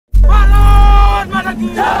In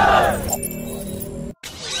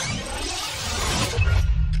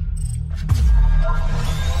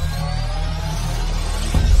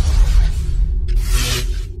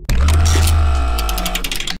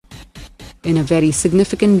a very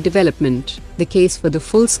significant development, the case for the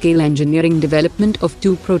full-scale engineering development of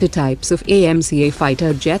 2 prototypes of AMCA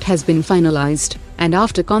fighter jet has been finalized, and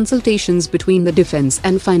after consultations between the Defense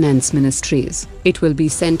and Finance Ministries, it will be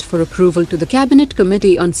sent for approval to the Cabinet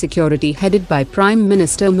Committee on Security headed by Prime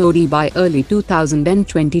Minister Modi by early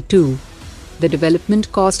 2022. The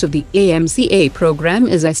development cost of the AMCA program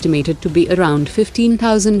is estimated to be around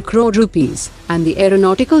 15,000 crore rupees, and the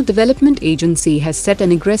Aeronautical Development Agency has set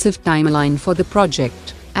an aggressive timeline for the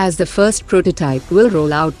project, as the first prototype will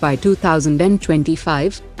roll out by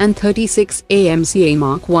 2025, and 36 AMCA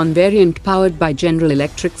Mark I variant powered by General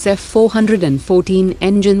Electric's F414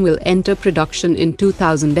 engine will enter production in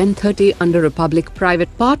 2030 under a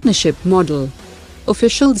public-private partnership model.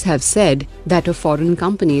 Officials have said that a foreign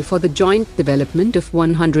company for the joint development of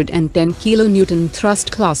 110 kN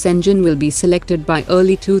thrust class engine will be selected by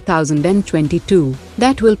early 2022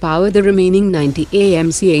 that will power the remaining 90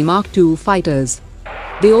 AMCA Mark II fighters.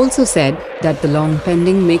 They also said that the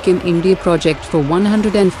long-pending Make in India project for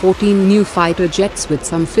 114 new fighter jets with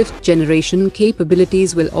some 5th-generation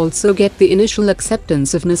capabilities will also get the initial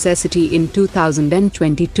acceptance of necessity in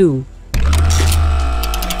 2022.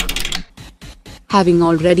 Having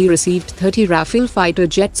already received 30 Rafale fighter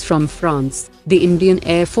jets from France, the Indian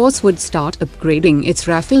Air Force would start upgrading its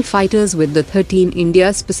Rafale fighters with the 13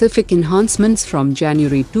 India Specific Enhancements from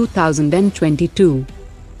January 2022.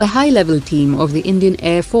 A high-level team of the Indian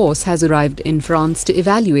Air Force has arrived in France to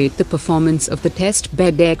evaluate the performance of the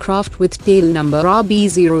test-bed aircraft with tail number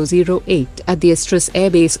RB008 at the Astras Air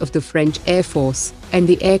Base of the French Air Force, and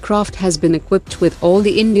the aircraft has been equipped with all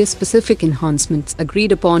the India-specific enhancements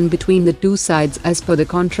agreed upon between the two sides as per the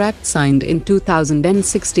contract signed in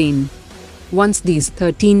 2016. Once these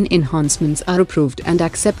 13 enhancements are approved and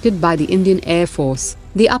accepted by the Indian Air Force,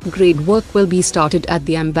 the upgrade work will be started at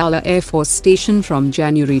the Ambala Air Force Station from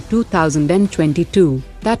January 2022.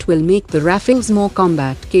 That will make the Rafales more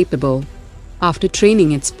combat capable. After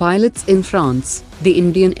training its pilots in France, the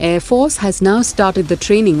Indian Air Force has now started the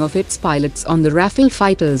training of its pilots on the Rafale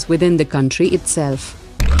fighters within the country itself.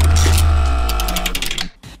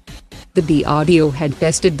 The DRDO had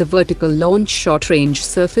tested the vertical launch short-range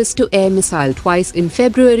surface-to-air missile twice in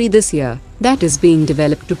February this year, that is being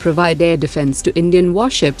developed to provide air defense to Indian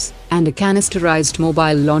warships, and a canisterized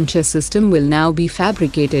mobile launcher system will now be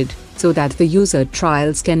fabricated, so that the user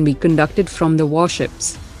trials can be conducted from the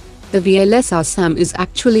warships. The VL-SRSAM is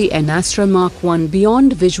actually an Astra Mark I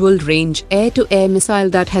beyond visual range air-to-air missile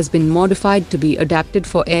that has been modified to be adapted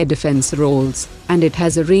for air defense roles, and it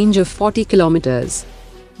has a range of 40 kilometers.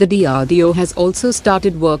 The DRDO has also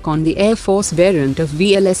started work on the Air Force variant of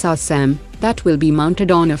VL-SRSAM that will be mounted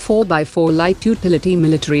on a 4x4 light utility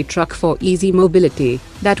military truck for easy mobility,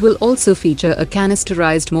 that will also feature a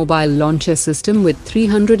canisterized mobile launcher system with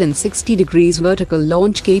 360 degrees vertical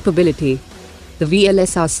launch capability. The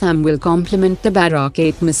VL-SRSAM will complement the Barak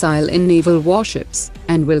 8 missile in naval warships,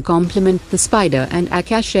 and will complement the Spider and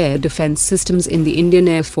Akash air defense systems in the Indian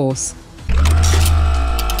Air Force.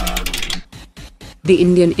 The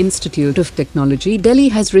Indian Institute of Technology Delhi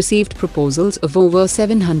has received proposals of over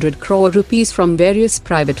 700 crore rupees from various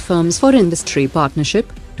private firms for industry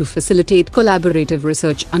partnership to facilitate collaborative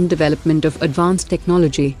research and development of advanced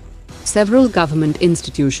technology. Several government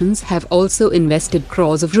institutions have also invested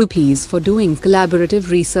crores of rupees for doing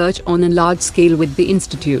collaborative research on a large scale with the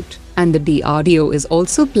institute, and the DRDO is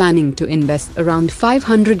also planning to invest around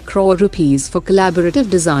 500 crore rupees for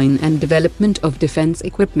collaborative design and development of defense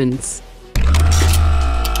equipments.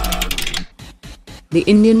 The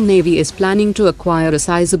Indian Navy is planning to acquire a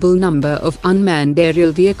sizable number of unmanned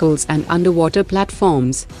aerial vehicles and underwater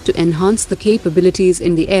platforms to enhance the capabilities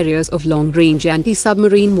in the areas of long-range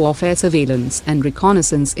anti-submarine warfare, surveillance and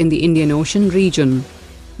reconnaissance in the Indian Ocean region.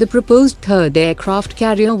 The proposed third aircraft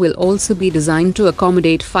carrier will also be designed to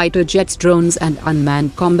accommodate fighter jets, drones and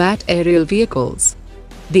unmanned combat aerial vehicles.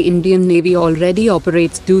 The Indian Navy already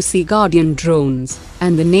operates 2 Sea Guardian drones,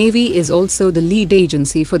 and the Navy is also the lead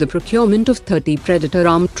agency for the procurement of 30 Predator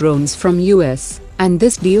armed drones from US, and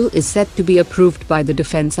this deal is set to be approved by the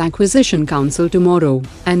Defense Acquisition Council tomorrow,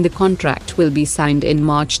 and the contract will be signed in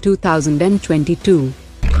March 2022.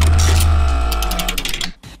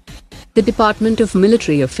 The Department of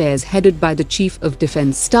Military Affairs headed by the Chief of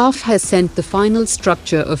Defense Staff has sent the final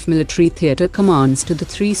structure of military theatre commands to the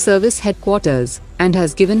 3 service headquarters, and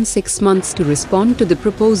has given 6 months to respond to the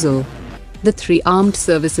proposal. The three armed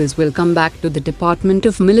services will come back to the Department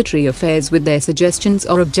of Military Affairs with their suggestions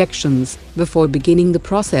or objections, before beginning the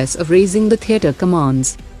process of raising the theatre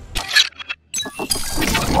commands.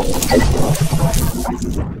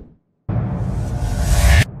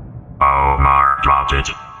 Omar dropped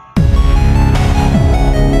it.